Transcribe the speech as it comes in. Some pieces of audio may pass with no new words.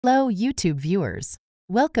Hello, YouTube viewers.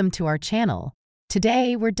 Welcome to our channel.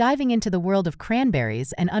 Today, we're diving into the world of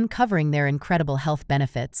cranberries and uncovering their incredible health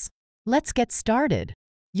benefits. Let's get started.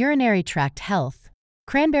 Urinary tract health.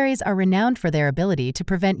 Cranberries are renowned for their ability to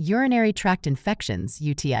prevent urinary tract infections,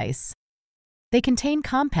 UTIs. They contain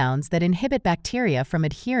compounds that inhibit bacteria from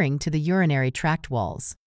adhering to the urinary tract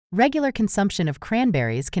walls. Regular consumption of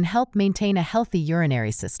cranberries can help maintain a healthy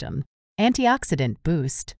urinary system. Antioxidant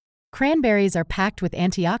boost. Cranberries are packed with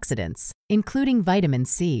antioxidants, including vitamin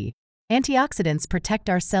C. Antioxidants protect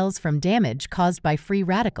our cells from damage caused by free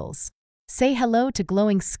radicals. Say hello to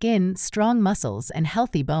glowing skin, strong muscles, and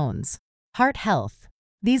healthy bones. Heart health.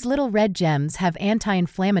 These little red gems have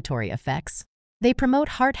anti-inflammatory effects. They promote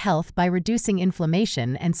heart health by reducing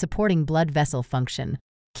inflammation and supporting blood vessel function.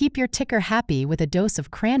 Keep your ticker happy with a dose of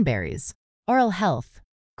cranberries. Oral health.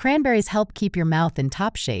 Cranberries help keep your mouth in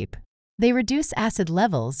top shape. They reduce acid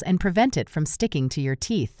levels and prevent it from sticking to your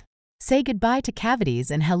teeth. Say goodbye to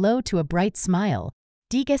cavities and hello to a bright smile.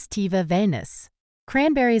 Digestive wellness.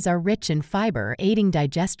 Cranberries are rich in fiber, aiding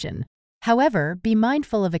digestion. However, be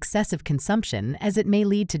mindful of excessive consumption as it may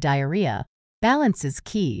lead to diarrhea. Balance is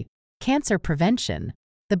key. Cancer prevention.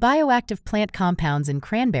 The bioactive plant compounds in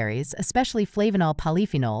cranberries, especially flavanol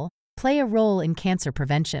polyphenol, play a role in cancer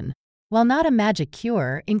prevention. While not a magic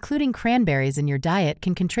cure, including cranberries in your diet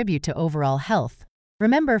can contribute to overall health.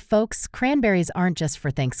 Remember, folks, cranberries aren't just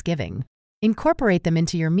for Thanksgiving. Incorporate them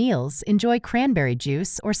into your meals, enjoy cranberry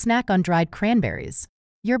juice, or snack on dried cranberries.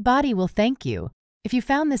 Your body will thank you. If you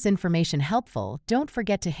found this information helpful, don't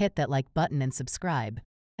forget to hit that like button and subscribe.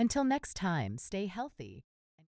 Until next time, stay healthy.